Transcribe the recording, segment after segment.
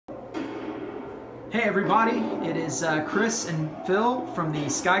Hey everybody, it is Chris and Phil from the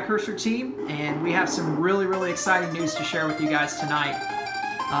SKYCURSER team, and we have some really exciting news to share with you guys tonight.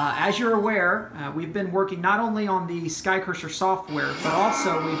 As you're aware, we've been working not only on the SKYCURSER software, but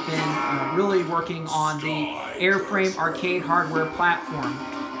also we've been really working on the AIRFRAME arcade hardware platform.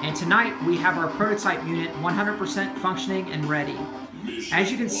 And tonight we have our prototype unit 100% functioning and ready.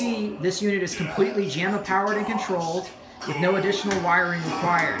 As you can see, this unit is completely JAMMA powered and controlled with no additional wiring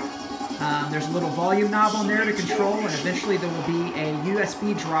required. There's a little volume knob on there to control, and eventually there will be a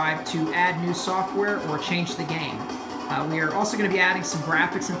USB drive to add new software or change the game. We are also going to be adding some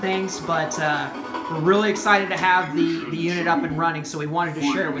graphics and things, but we're really excited to have the unit up and running, so we wanted to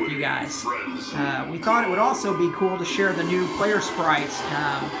share it with you guys. We thought it would also be cool to share the new player sprites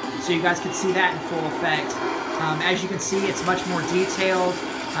so you guys could see that in full effect. As you can see, it's much more detailed.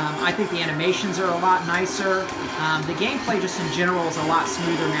 I think the animations are a lot nicer. The gameplay just in general is a lot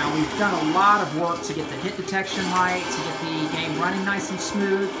smoother now. We've done a lot of work to get the hit detection right, to get the game running nice and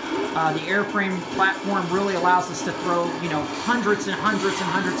smooth. The AIRFRAME platform really allows us to throw, hundreds and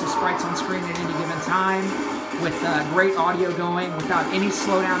hundreds of sprites on screen at any given time with great audio going without any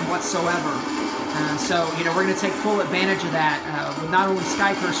slowdown whatsoever. So, we're going to take full advantage of that with not only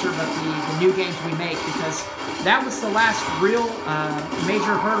SKYCURSER, but the new games we make, because that was the last real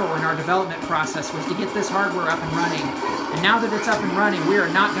major hurdle in our development process, was to get this hardware up and running. And now that it's up and running, we are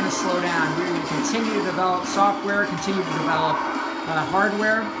not going to slow down. We're going to continue to develop software, continue to develop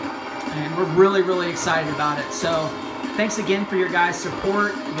hardware, and we're really excited about it. So thanks again for your guys'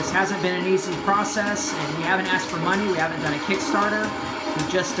 support. This hasn't been an easy process, and we haven't asked for money. We haven't done a Kickstarter.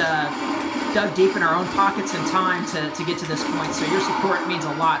 We've just dug deep in our own pockets and time to get to this point. So your support means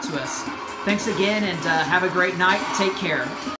a lot to us. Thanks again, and have a great night. Take care.